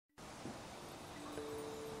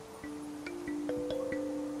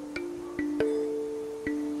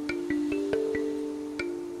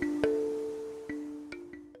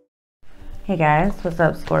Hey guys, what's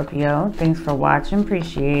up, Scorpio? Thanks for watching,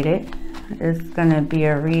 appreciate it. It's gonna be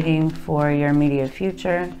a reading for your immediate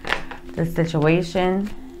future, the situation,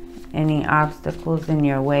 any obstacles in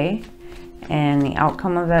your way, and the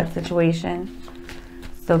outcome of that situation.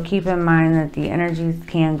 So keep in mind that the energies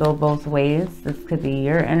can go both ways. This could be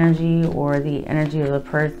your energy or the energy of the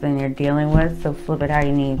person you're dealing with, so flip it how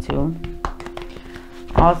you need to.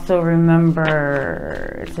 Also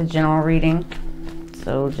remember, it's a general reading,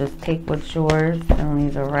 so just take what's yours and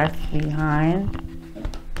leave the rest behind.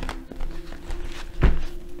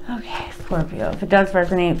 Okay, Scorpio, if it does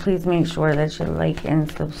resonate, please make sure that you like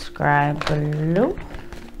and subscribe below.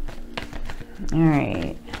 All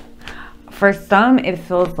right. For some, it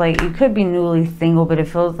feels like you could be newly single, but it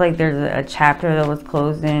feels like there's a chapter that was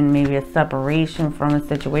closed in, maybe a separation from a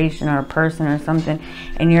situation or a person or something,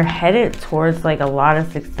 and you're headed towards like a lot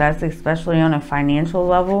of success, especially on a financial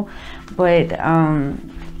level, but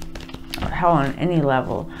hell, on any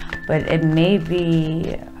level. But it may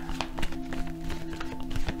be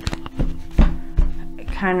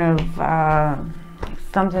kind of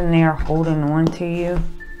something they're holding on to you.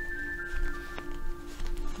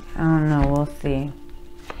 I don't know, we'll see.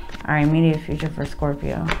 All right, immediate future for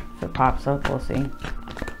Scorpio. If it pops up, we'll see.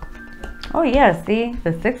 Oh yeah, see?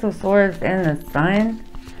 The Six of Swords and the Sun,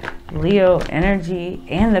 Leo energy,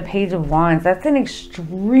 and the Page of Wands. That's an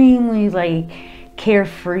extremely like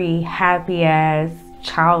carefree, happy ass,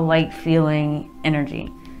 childlike feeling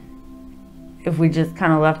energy. If we just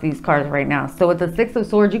kind of left these cards right now. So with the Six of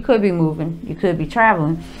Swords, you could be moving. You could be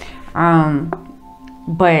traveling.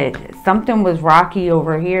 But something was rocky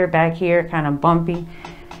over here, back here, kind of bumpy,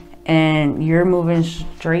 and you're moving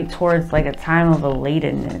straight towards like a time of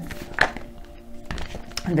elatedness.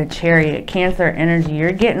 The Chariot, Cancer energy,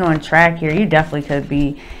 you're getting on track here. You definitely could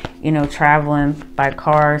be, you know, traveling by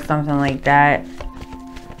car or something like that.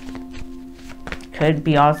 Could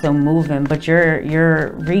be also moving, but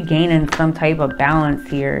you're regaining some type of balance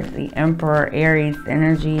here. The Emperor, Aries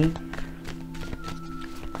energy.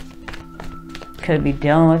 Could be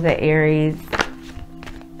dealing with the Aries.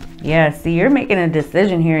 Yeah, see, you're making a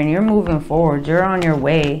decision here and you're moving forward. You're on your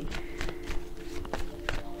way.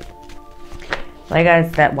 Like I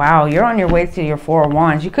said, wow, you're on your way to your Four of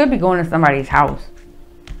Wands. You could be going to somebody's house.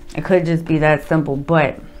 It could just be that simple.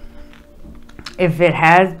 But if it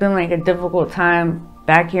has been like a difficult time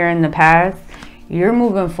back here in the past, you're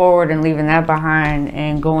moving forward and leaving that behind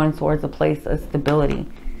and going towards a place of stability.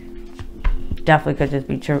 Definitely could just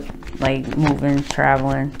be like moving,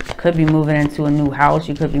 traveling. Could be moving into a new house.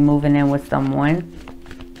 You could be moving in with someone.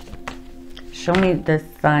 Show me the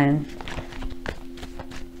Sun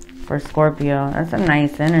for Scorpio. That's a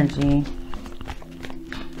nice energy.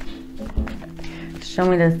 Show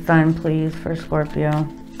me the Sun, please, for Scorpio.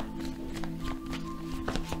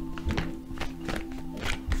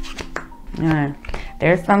 Yeah.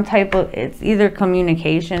 There's some type of, it's either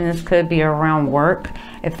communication. This could be around work.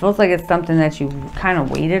 It feels like it's something that you kind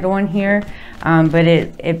of waited on here, but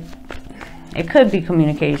it could be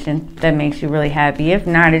communication that makes you really happy. If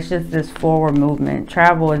not, it's just this forward movement.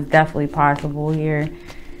 Travel is definitely possible here.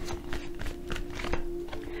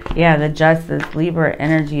 Yeah, the Justice, Libra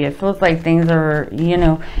energy. It feels like things are, you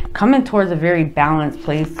know, coming towards a very balanced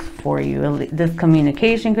place for you. This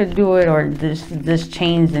communication could do it, or this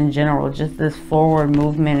change in general. Just this forward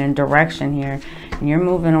movement and direction here. And you're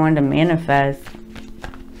moving on to manifest.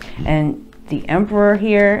 And the Emperor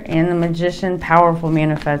here and the Magician, powerful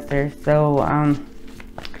manifestors. So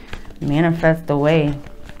manifest away,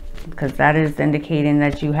 because that is indicating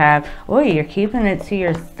that you have, oh, you're keeping it to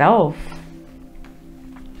yourself,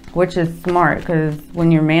 which is smart, because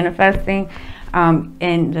when you're manifesting,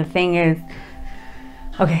 and the thing is,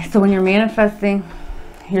 okay, so when you're manifesting,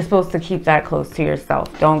 you're supposed to keep that close to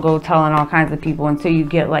yourself. Don't go telling all kinds of people until you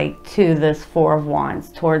get like to this Four of Wands,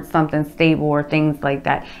 towards something stable or things like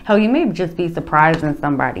that. Hell, you may just be surprising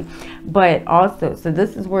somebody. But also, so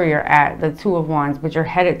this is where you're at, the Two of Wands, but you're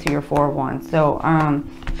headed to your Four of Wands. So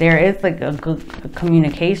there is like a good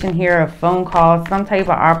communication here, a phone call, some type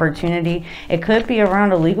of opportunity. It could be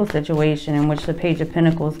around a legal situation in which the Page of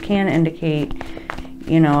Pentacles can indicate,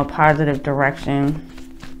 you know, a positive direction.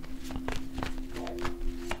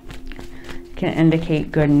 Can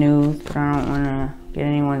indicate good news, but I don't want to get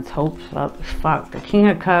anyone's hopes up. Fuck. The King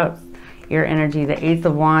of Cups, your energy, the Ace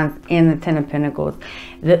of Wands, and the Ten of Pentacles.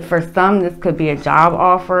 That for some, this could be a job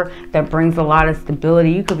offer that brings a lot of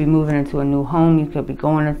stability. You could be moving into a new home. You could be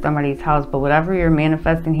going to somebody's house, but whatever you're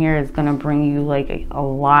manifesting here is going to bring you like a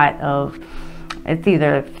lot of, it's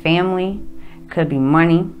either family, could be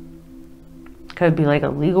money, could be like a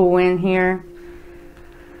legal win here.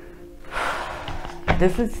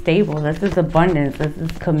 This is stable. This is abundance. This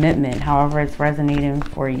is commitment, however it's resonating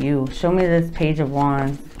for you. Show me this Page of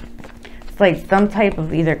Wands. It's like some type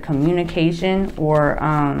of either communication or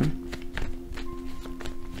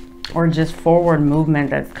just forward movement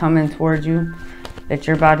that's coming towards you, that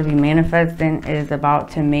you're about to be manifesting, is about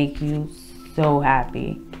to make you so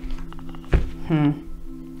happy.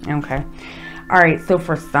 Okay. All right. So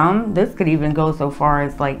for some, this could even go so far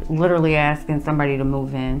as like literally asking somebody to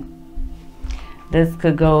move in. This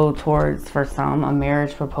could go towards, for some, a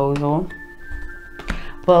marriage proposal.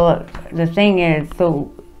 But the thing is,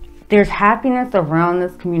 so there's happiness around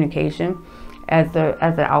this communication as the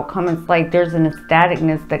outcome. It's like there's an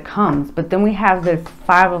ecstaticness that comes. But then we have this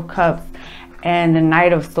Five of Cups and the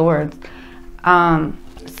Knight of Swords.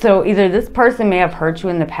 So either this person may have hurt you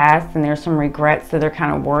in the past and there's some regrets, so they're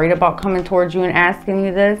kind of worried about coming towards you and asking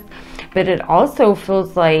you this. But it also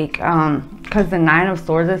feels like, because the Nine of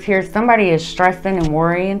Swords is here, somebody is stressing and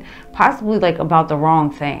worrying, possibly like about the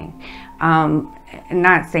wrong thing.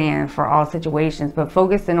 Not saying for all situations, but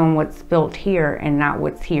focusing on what's built here and not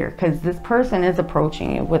what's here. Because this person is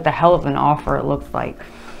approaching it with a hell of an offer, it looks like.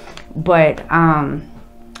 But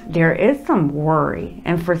there is some worry.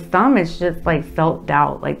 And for some, it's just like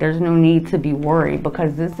self-doubt. Like there's no need to be worried,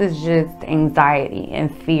 because this is just anxiety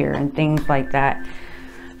and fear and things like that.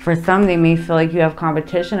 For some, they may feel like you have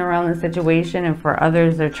competition around the situation, and for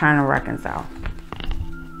others, they're trying to reconcile.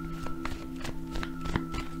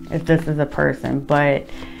 If this is a person. But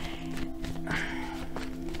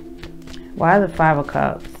why the Five of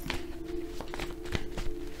Cups?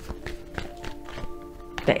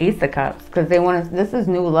 The Ace of Cups, because they want to, this is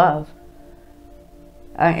new love.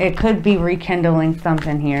 It could be rekindling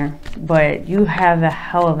something here, but you have a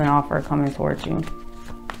hell of an offer coming towards you.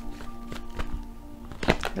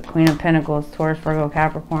 The Queen of Pentacles, Taurus, Virgo,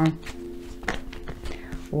 Capricorn.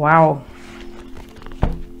 Wow.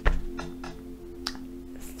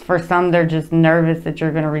 For some, they're just nervous that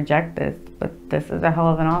you're going to reject this, but this is a hell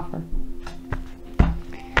of an offer.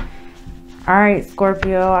 All right,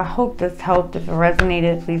 Scorpio, I hope this helped. If it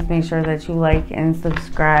resonated, please make sure that you like and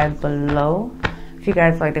subscribe below. If you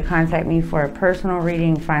guys like to contact me for a personal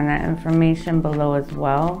reading, find that information below as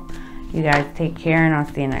well. You guys take care, and I'll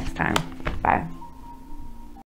see you next time. Bye.